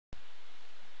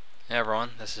Hey everyone,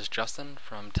 this is Justin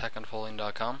from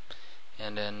techunfolding.com,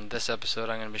 and in this episode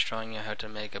I'm going to be showing you how to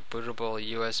make a bootable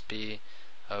USB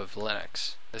of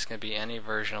Linux. This can be any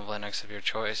version of Linux of your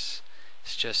choice.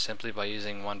 It's just simply by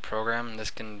using one program.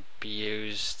 This can be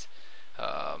used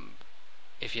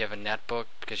if you have a netbook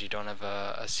because you don't have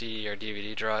a CD or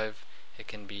DVD drive. It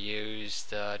can be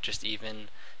used just even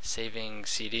saving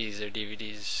CDs or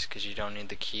DVDs because you don't need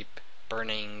to keep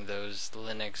burning those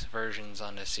Linux versions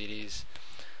onto CDs.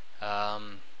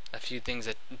 A few things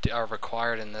that are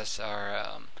required in this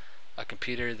are a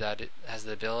computer that has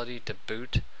the ability to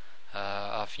boot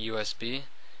off USB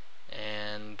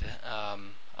and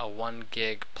a 1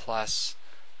 gig plus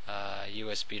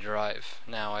USB drive.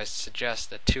 Now I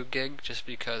suggest a 2 gig just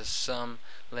because some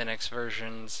Linux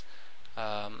versions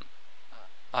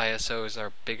ISOs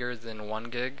are bigger than 1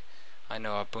 gig. I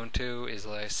know Ubuntu is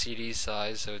like a CD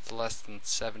size, so it's less than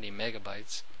 70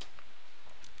 megabytes.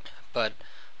 But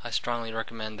I strongly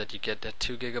recommend that you get a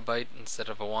 2 gigabyte instead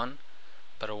of a 1,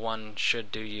 but a 1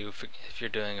 should do you if you're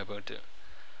doing Ubuntu.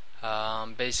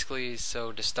 Basically,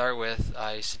 so to start with,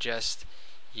 I suggest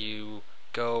you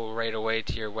go right away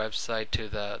to your website, to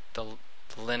the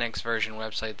Linux version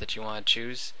website that you want to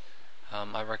choose.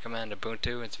 I recommend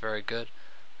Ubuntu, it's very good.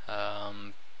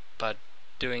 But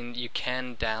you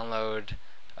can download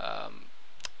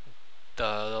the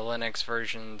Linux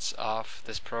versions off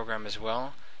this program as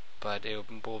well, but it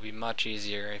will be much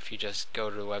easier if you just go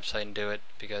to the website and do it,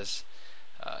 because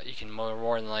you can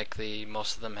more than likely,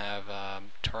 most of them have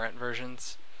torrent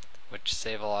versions, which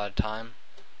save a lot of time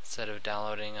instead of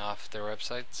downloading off their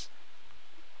websites.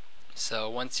 So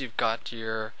once you've got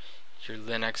your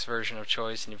Linux version of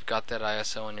choice and you've got that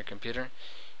ISO on your computer,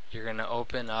 you're going to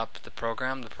open up the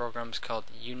program. The program is called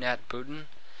UNetbootin.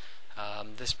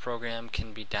 This program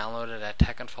can be downloaded at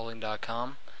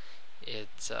techunfolding.com.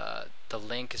 The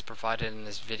link is provided in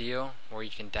this video where you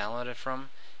can download it from.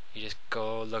 You just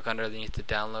go look underneath the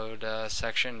download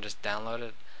section and just download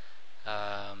it.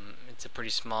 It's a pretty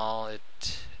small.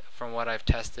 From what I've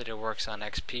tested, it works on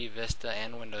XP, Vista,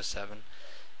 and Windows 7.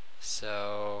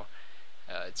 So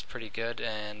it's pretty good,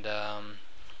 and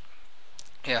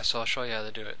yeah, so I'll show you how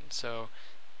to do it. So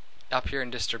up here in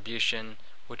distribution,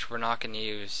 which we're not going to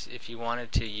use, if you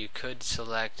wanted to, you could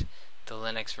select the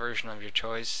Linux version of your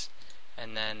choice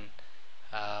and then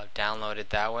download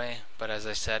it that way, but as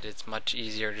I said, it's much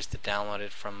easier just to download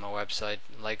it from a website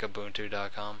like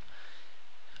ubuntu.com.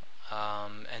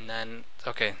 And then,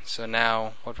 okay, so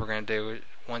now what we're going to do,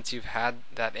 once you've had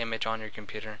that image on your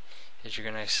computer, is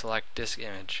you're going to select disk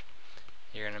image.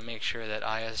 You're going to make sure that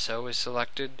ISO is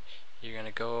selected. You're going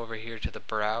to go over here to the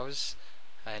browse,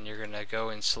 and you're going to go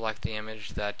and select the image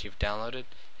that you've downloaded.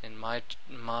 In my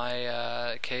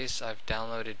case, I've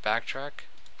downloaded Backtrack,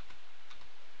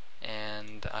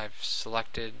 and I've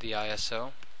selected the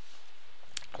ISO.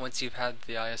 Once you've had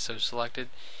the ISO selected,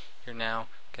 you're now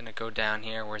going to go down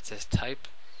here where it says type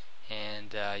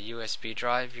and USB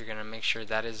drive. You're going to make sure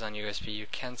that is on USB. You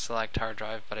can select hard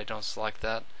drive, but I don't select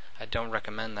that. I don't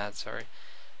recommend that, sorry.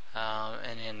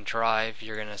 And in drive,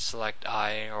 you're going to select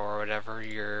I or whatever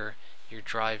your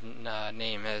drive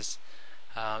name is.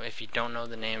 If you don't know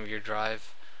the name of your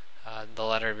drive, the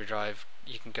letter of your drive,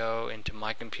 you can go into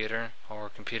My Computer or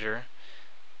Computer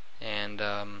and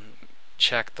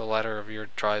check the letter of your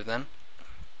drive.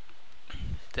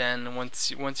 Then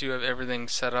once you have everything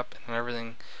set up and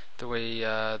everything the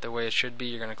way it should be,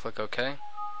 you're going to click OK.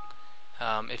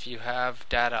 If you have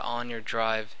data on your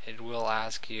drive, it will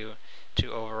ask you to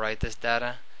overwrite this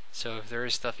data. So if there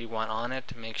is stuff you want on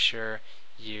it, make sure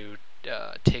you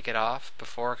take it off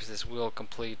before, because this will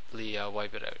completely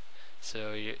wipe it out.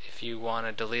 So if you want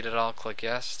to delete it all, click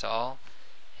yes to all,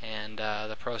 and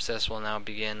the process will now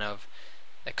begin of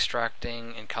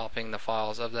extracting and copying the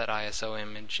files of that ISO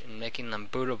image and making them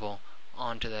bootable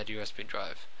onto that USB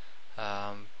drive.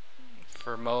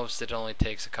 For most, it only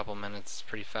takes a couple minutes. It's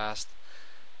pretty fast.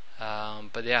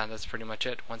 But yeah, that's pretty much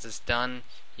it. Once it's done,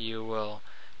 you will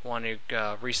want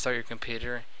to restart your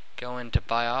computer, go into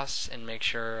BIOS, and make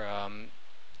sure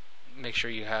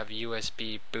you have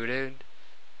USB booted,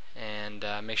 and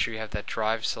make sure you have that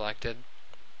drive selected.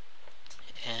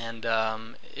 And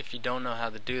if you don't know how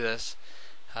to do this,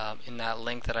 in that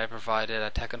link that I provided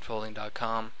at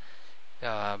techunfolding.com,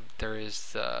 there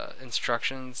is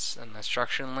instructions, an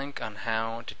instruction link on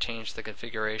how to change the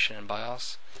configuration in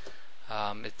BIOS.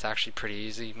 It's actually pretty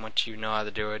easy. Once you know how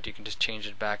to do it, you can just change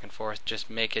it back and forth. Just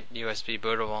make it USB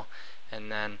bootable,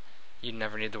 and then you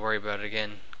never need to worry about it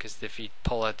again, because if you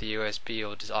pull out the USB,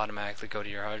 it'll just automatically go to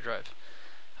your hard drive.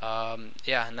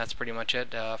 Yeah, and that's pretty much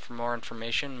it. For more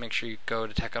information, make sure you go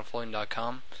to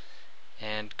techunfolding.com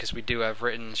and because we do have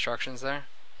written instructions there,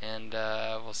 and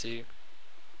we'll see